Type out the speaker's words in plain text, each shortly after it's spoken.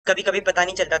कभी कभी पता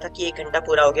नहीं चलता था कि 1 घंटा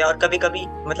पूरा हो गया, और कभी कभी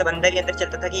मतलब अंदर ही अंदर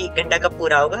चलता था कि 1 घंटा कब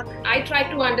पूरा होगा. I tried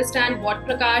to understand what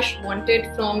Prakash wanted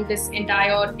from this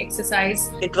entire exercise.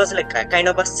 It was like a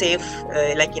kind of a safe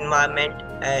like environment,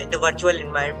 the virtual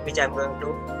environment which I'm going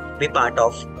to be part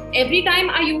of. Every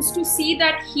time I used to see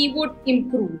that he would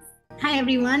improve. Hi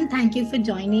everyone, thank you for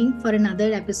joining for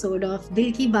another episode of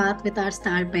Dil Ki Baat with our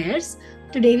star pairs.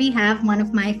 Today we have one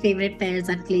of my favorite pairs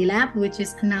at Claylab, which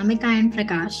is Anamika and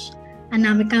Prakash.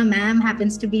 Anamika ma'am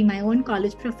happens to be my own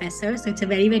college professor, so it's a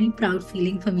very, very proud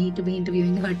feeling for me to be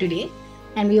interviewing her today.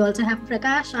 And we also have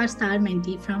Prakash, our star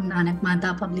mentee from Nanak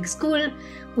Mata Public School.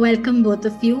 Welcome both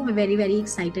of you. We're very, very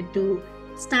excited to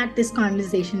start this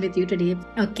conversation with you today.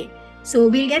 Okay, so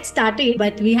we'll get started,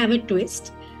 but we have a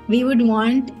twist. We would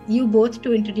want you both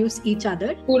to introduce each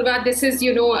other. Purva, this is, a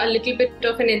little bit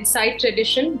of an inside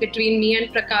tradition between me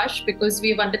and Prakash, because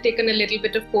we've undertaken a little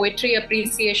bit of poetry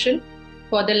appreciation.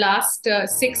 For the last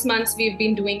 6 months, we've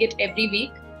been doing it every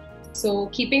week. So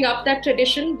keeping up that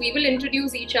tradition, we will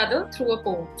introduce each other through a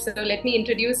poem. So let me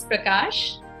introduce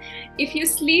Prakash. If you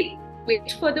sleep,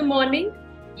 wait for the morning,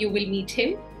 you will meet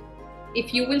him.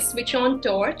 If you will switch on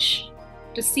torch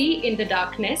to see in the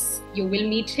darkness, you will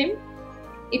meet him.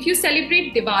 If you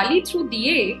celebrate Diwali through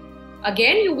diye,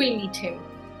 again you will meet him,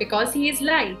 because he is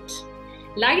light.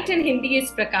 Light in Hindi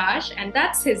is Prakash, and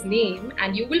that's his name,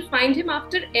 and you will find him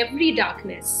after every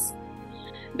darkness.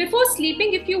 Before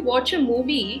sleeping, if you watch a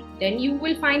movie, then you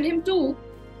will find him too,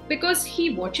 because he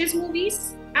watches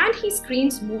movies and he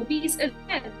screens movies as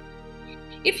well.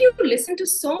 If you listen to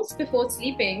songs before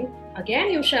sleeping,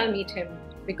 again you shall meet him,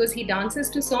 because he dances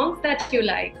to songs that you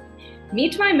like.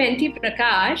 Meet my mentee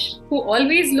Prakash, who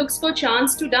always looks for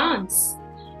chance to dance.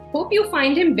 Hope you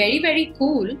find him very, very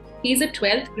cool. He's a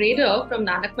 12th grader from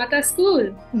Nanak Mata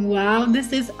School. Wow,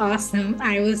 this is awesome.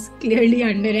 I was clearly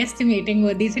underestimating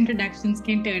what these introductions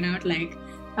can turn out like.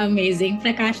 Amazing.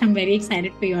 Prakash, I'm very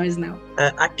excited for yours now.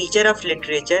 A teacher of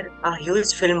literature, a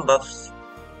huge film buff,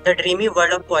 the dreamy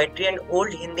world of poetry and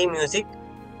old Hindi music.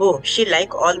 Oh, she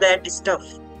like all that stuff.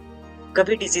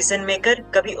 कभी decision maker,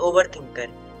 कभी overthinker.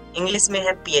 English में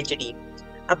है PhD.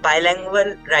 A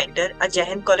bilingual writer, a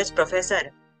Jahan College professor.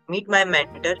 Meet my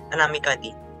mentor, Anamika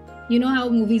the. You know how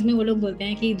movies में वो लोग बोलते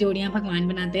हैं कि जोड़ियां भगवान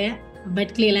बनाते हैं,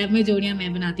 but Claylab में जोड़ियां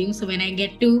मैं बनाती हूँ. So when I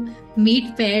get to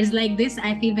meet pairs like this,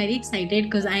 I feel very excited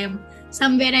because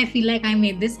I feel like I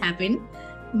made this happen.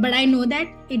 But I know that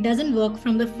it doesn't work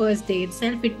from the first day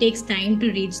itself. It takes time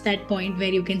to reach that point where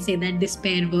you can say that this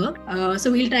pair worked.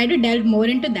 So we'll try to delve more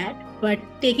into that. But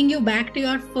taking you back to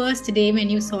your first day when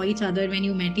you saw each other, when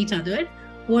you met each other,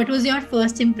 what was your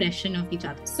first impression of each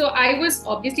other? So I was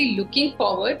obviously looking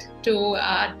forward to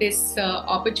this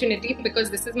opportunity, because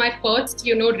this is my first,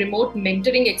 remote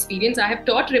mentoring experience. I have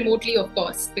taught remotely, of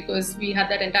course, because we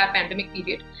had that entire pandemic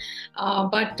period.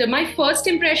 But my first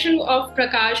impression of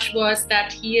Prakash was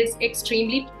that he is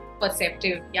extremely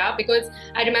perceptive. Yeah, because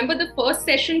I remember the first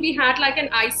session we had like an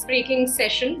ice-breaking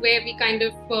session where we kind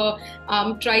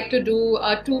of tried to do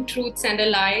 2 truths and a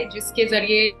lie, जिसके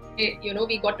ज़रिए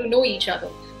we got to know each other.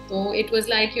 So it was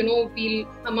like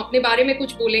हम अपने बारे में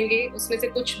कुछ बोलेंगे, उसमें से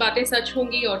कुछ बातें सच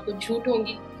होंगी और कुछ झूठ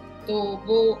होंगी. तो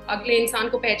वो अगले इंसान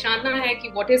को पहचानना है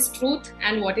कि what is truth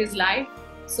and what is lie.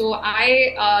 So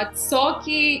I saw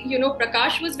कि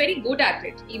Prakash was very good at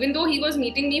it, even though he was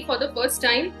meeting me for the first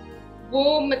time.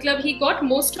 He got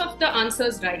most of the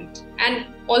answers right, and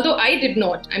although I did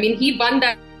not, I mean, he won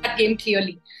that game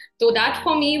clearly. So that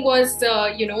for me was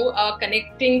a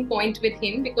connecting point with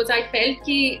him, because I felt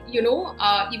कि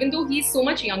even though he's so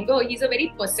much younger, he's a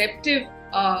very perceptive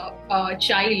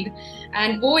child,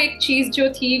 and वो एक चीज जो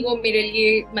थी वो मेरे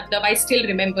लिए I still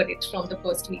remember it from the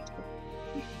first meeting.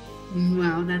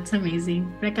 Wow, that's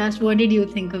amazing. Prakash, what did you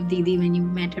think of Didi when you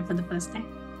met her for the first time?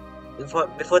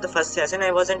 Before the first session,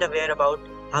 I wasn't aware about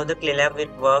how the Claylab will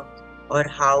work or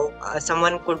how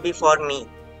someone could be for me.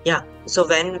 Yeah, so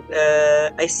when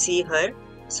I see her,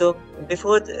 so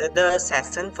before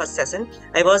the first session,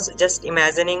 I was just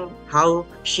imagining how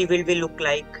she will be look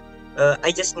like.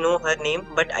 I just know her name,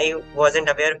 but I wasn't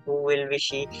aware who will be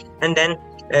she. And then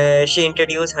she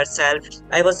introduced herself.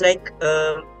 I was like,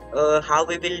 how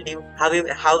we will live,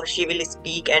 how she will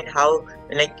speak, and how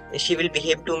like she will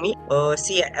behave to me.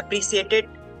 She appreciated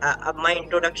my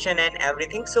introduction and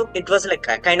everything. So it was like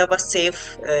a kind of a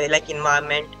safe like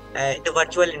environment, the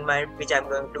virtual environment which I'm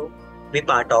going to be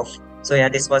part of. So yeah,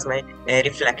 this was my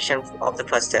reflection of the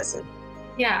first session.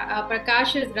 Yeah,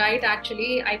 Prakash is right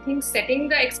actually. I think setting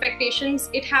the expectations,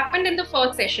 it happened in the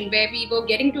first session where we were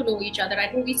getting to know each other. I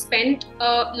think we spent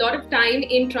a lot of time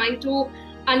in trying to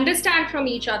understand from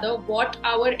each other what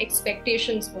our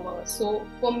expectations were. So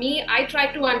for me, I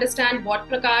tried to understand what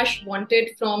Prakash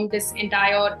wanted from this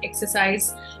entire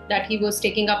exercise that he was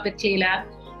taking up with Claylab.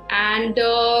 And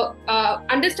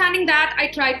understanding that, I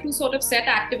tried to sort of set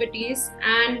activities.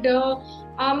 And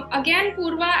again,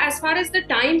 Purva, as far as the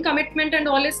time commitment and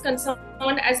all is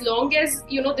concerned, as long as,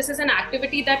 you know, this is an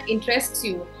activity that interests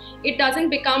you, it doesn't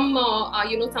become,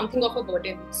 you know, something of a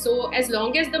burden. So as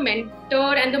long as the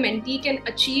mentor and the mentee can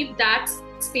achieve that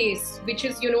space, which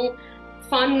is, you know,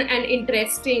 fun and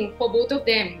interesting for both of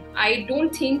them, I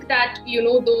don't think that, you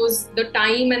know, the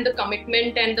time and the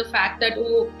commitment and the fact that,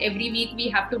 oh, every week we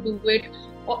have to do it,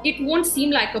 it won't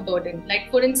seem like a burden. Like,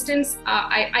 for instance,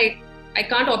 I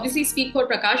can't obviously speak for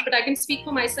Prakash, but I can speak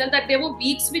for myself that there were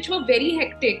weeks which were very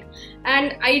hectic,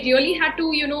 and I really had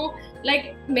to, you know,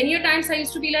 like many a times I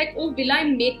used to be like, oh, will I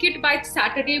make it by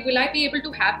Saturday? Will I be able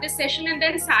to have this session? And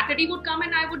then Saturday would come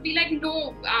and I would be like,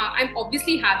 no, I'm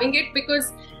obviously having it,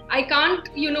 because I can't,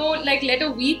 you know, like let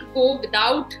a week go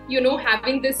without, you know,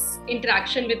 having this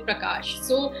interaction with Prakash.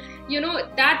 So, you know,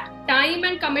 that time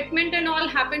and commitment and all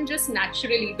happened just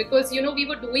naturally, because, you know, we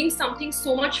were doing something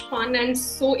so much fun and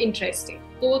so interesting.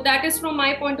 So that is from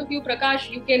my point of view. Prakash,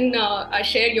 you can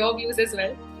share your views as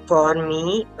well. For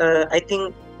me, I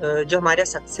think जो हमारा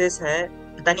success है,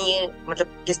 पता नहीं ये मतलब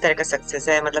किस तरह का सक्सेस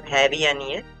है, मतलब है भी या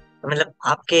नहीं है, मतलब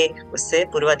आपके उससे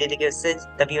पूर्वा दीदी के उससे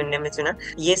तभी उनने में सुना,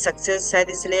 ये सक्सेस शायद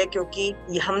इसलिए क्योंकि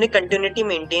ये हमने कंटिन्यूटी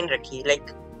मेंटेन रखी,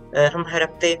 लाइक हम हर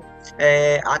हफ्ते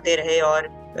आते रहे और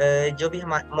जो भी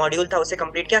हमारा मॉड्यूल था उसे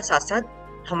कंप्लीट किया, साथ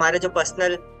साथ हमारा जो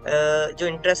पर्सनल जो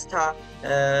इंटरेस्ट था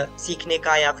सीखने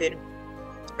का या फिर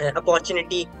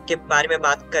अपॉर्चुनिटी के बारे में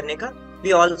बात करने का,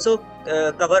 we also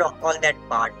cover all that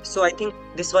part. So I think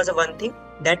this was a one thing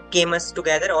that came us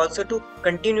together also to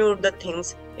continue the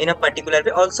things in a particular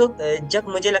way. Also जब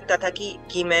मुझे लगता था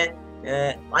कि मैं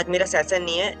आज मेरा सेशन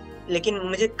नहीं है, लेकिन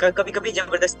मुझे कभी कभी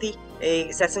जबरदस्ती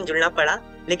सेशन जुड़ना पड़ा,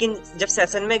 लेकिन जब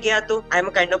सेशन में गया तो I am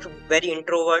kind of very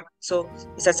introvert, so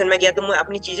session में गया तो मैं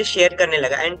अपनी चीजें शेयर करने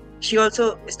लगा, and she also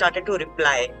started to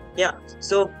reply, या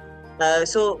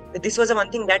so this was a one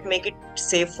thing that make it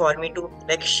safe for me to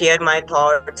like share my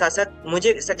thoughts. साथ साथ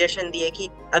मुझे सजेशन दिए कि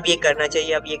अब ये करना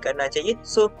चाहिए, अब ये करना चाहिए.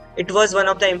 So it was one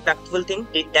of the impactful thing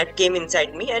that came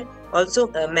inside me, and also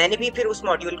मैंने भी फिर उस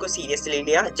मॉड्यूल को सीरियसली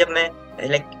लिया जब मैं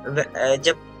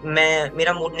जब मैं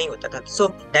मेरा मूड नहीं होता था.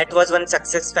 So that was one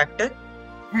success factor.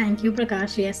 Thank you,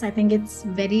 Prakash. Yes, I think it's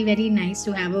very, very nice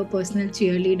to have a personal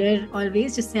cheerleader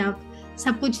always, जिससे आप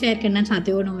सब कुछ शेयर करना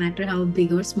चाहते हो, no matter how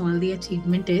big or small the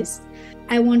achievement is.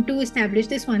 I want to establish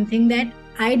this one thing, that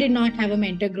I did not have a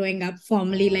mentor growing up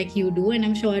formally like you do, and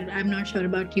I'm not sure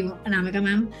about you, Anamika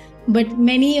ma'am, but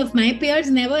many of my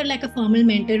peers never like a formal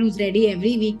mentor who's ready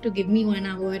every week to give me 1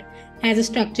 hour, has a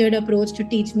structured approach to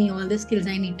teach me all the skills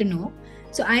I need to know.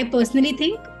 So I personally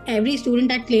think every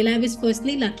student at Claylab is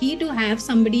firstly lucky to have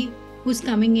somebody who's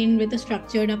coming in with a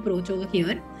structured approach over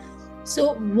here.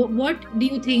 So what do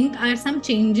you think are some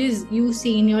changes you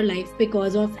see in your life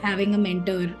because of having a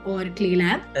mentor or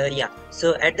Claylab? Yeah,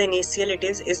 so at the initial it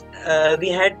is we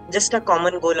had just a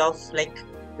common goal of like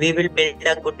we will build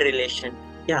a good relation.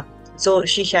 Yeah, so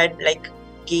she shared like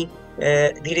कि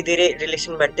धीरे धीरे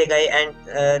relation बढ़ते गए,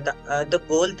 and the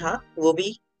goal था वो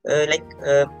भी like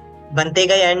बनते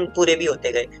गए एंड पूरे भी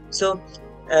होते गए. So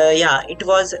yeah, it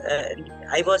was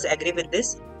I was agree with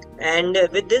this. And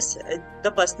with this,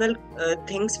 the personal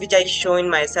things which I show in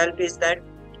myself is that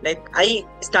like I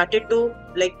started to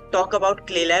like talk about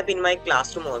Claylab in my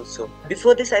classroom also.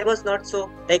 Before this, I was not so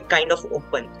like kind of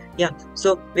open. Yeah,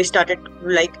 so we started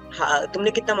like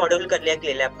तुमने कितना module कर लिया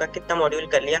Claylab का, कितना module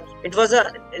कर लिया. It was a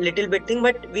little bit thing,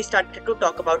 but we started to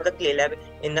talk about the Claylab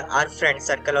in our friend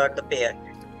circle or the pair.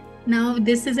 Now,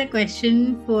 this is a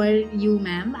question for you,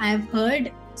 ma'am. I've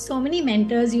heard so many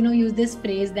mentors, you know, use this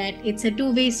phrase that it's a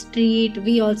two-way street.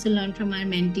 We also learn from our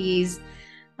mentees,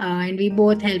 and we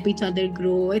both help each other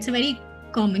grow. It's a very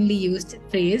commonly used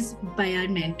phrase by our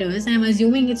mentors. I'm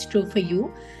assuming it's true for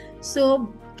you.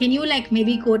 So can you like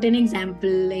maybe quote an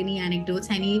example, any anecdotes,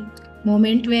 any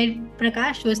moment where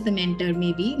Prakash was the mentor,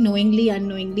 maybe knowingly,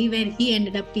 unknowingly, where he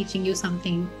ended up teaching you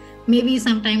something, maybe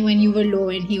sometime when you were low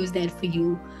and he was there for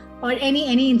you, or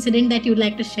any incident that you'd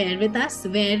like to share with us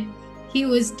where he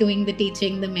was doing the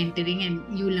teaching, the mentoring,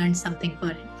 and you learned something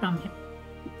from him?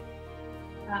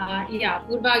 Yeah,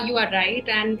 Purva, you are right,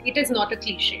 and it is not a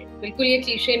cliche. बिल्कुल ये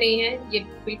cliche नहीं है, ये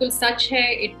बिल्कुल सच है.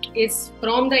 It is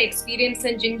from the experience,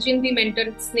 and जिन भी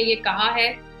mentors ने ये कहा है,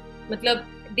 मतलब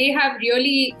they have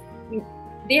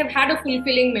had a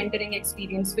fulfilling mentoring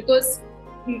experience, because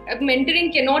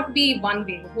mentoring cannot be one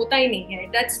way. होता ही नहीं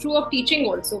है. That's true of teaching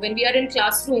also. When we are in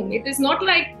classroom, it is not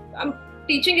like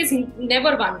teaching is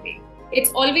never one way.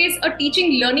 It's always a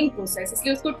teaching learning process.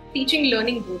 इसलिए उसको teaching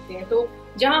learning बोलते हैं. तो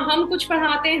जहाँ हम कुछ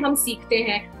पढ़ाते हैं, हम सीखते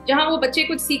हैं. जहाँ वो बच्चे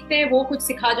कुछ सीखते हैं, वो कुछ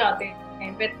सिखा जाते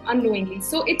हैं, but unknowingly.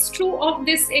 So it's true of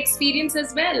this experience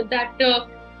as well that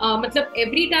मतलब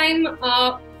every time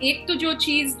एक तो जो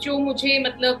चीज जो मुझे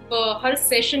मतलब हर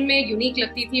सेशन में यूनिक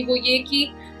लगती थी वो ये कि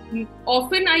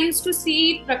often I used to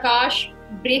see Prakash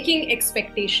breaking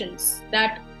expectations.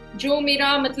 That जो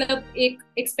मेरा मतलब एक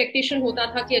एक्सपेक्टेशन होता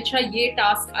था कि अच्छा ये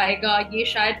टास्क आएगा, ये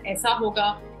शायद ऐसा होगा,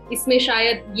 इसमें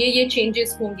शायद ये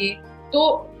चेंजेस होंगे, तो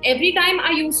every time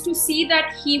I used to see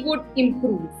that he would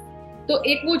improve. तो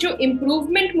एक वो जो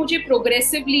इम्प्रूवमेंट मुझे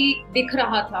प्रोग्रेसिवली दिख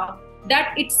रहा था,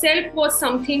 that itself was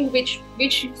something which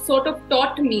sort of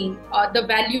taught me the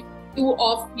value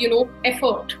of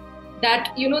effort. That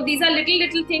these are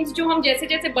little things जो हम जैसे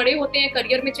जैसे बड़े होते हैं,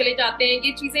 करियर में चले जाते हैं,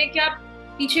 ये चीजें क्या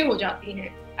पीछे हो जाती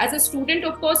हैं. As a student,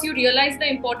 of course, you realize the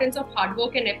importance of hard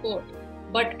work and effort.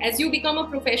 But as you become a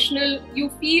professional, you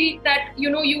feel that you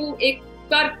एक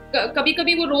बार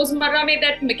कभी-कभी वो रोजमर्रा में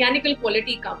that mechanical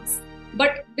quality comes.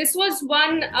 But this was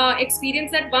one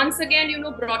experience that once again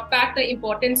brought back the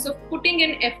importance of putting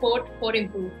in effort for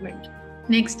improvement.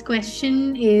 Next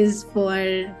question is for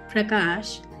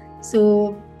Prakash.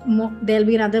 So there'll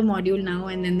be another module now,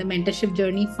 and then the mentorship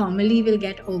journey formally will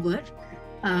get over.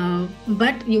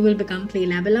 But you will become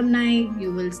Claylab alumni.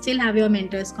 You will still have your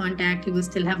mentor's contact. You will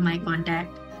still have my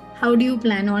contact. How do you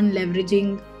plan on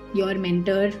leveraging your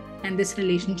mentor and this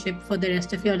relationship for the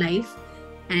rest of your life?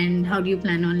 And how do you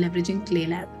plan on leveraging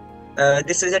Claylab?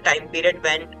 This is a time period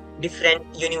when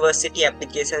different university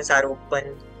applications are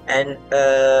open and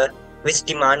which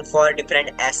demand for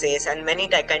different essays and many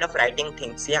kind of writing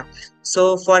things. Yeah.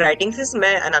 So for writing things,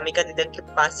 मैं अनामिका दीदी के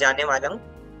पास जाने वाला हूँ.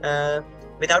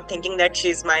 Without thinking that she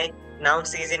is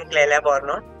in Claylab or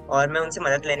not, और मैं उनसे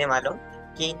मदद लेने वाला हूँ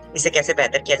कि इसे कैसे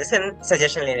बेहतर किया जाए,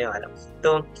 सजेशन लेने वाला हूँ.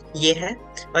 तो ये है.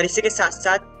 और इसी के साथ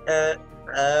साथ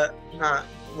हाँ,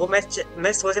 वो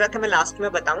मैं सोच रहा था मैं लास्ट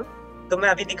में बताऊं, तो मैं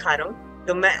अभी दिखा रहा हूँ.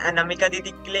 तो मैं अनामिका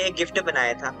दीदी के लिए एक गिफ्ट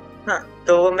बनाया था. हाँ,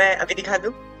 तो वो मैं अभी दिखा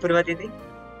दूं, पूर्वा दीदी.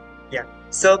 या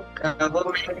सो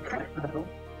वो मैं दिखा रहा हूँ.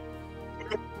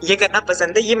 ये करना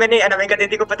पसंद है. ये मैंने अनामिका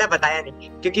दीदी को बताया नहीं,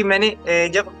 क्योंकि मैंने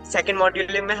जब सेकंड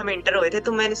मॉड्यूल में हम इंटर हुए थे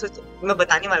तो मैंने सोचा मैं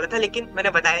बताने वाला था, लेकिन मैंने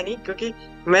बताया नहीं क्योंकि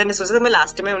मैंने सोचा था मैं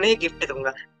लास्ट में उन्हें गिफ्ट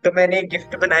दूंगा. तो मैंने एक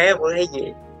गिफ्ट बनाया, वो है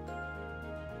ये.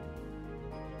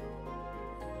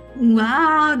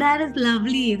 Wow, that is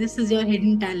lovely. This is your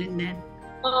hidden talent then.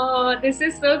 Oh, this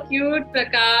is so cute,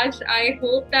 Prakash. I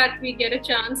hope that we get a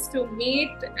chance to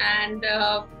meet, and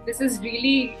this is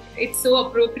really, it's so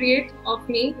appropriate of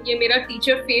me. ये मेरा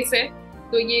teacher face है,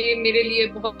 तो ये मेरे लिए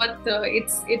बहुत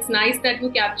it's nice that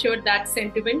you captured that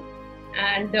sentiment,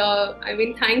 and I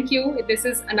mean thank you. This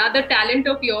is another talent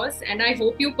of yours, and I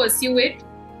hope you pursue it,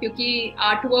 क्योंकि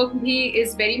artwork भी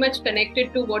is very much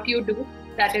connected to what you do,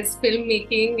 that is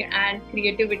filmmaking and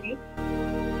creativity.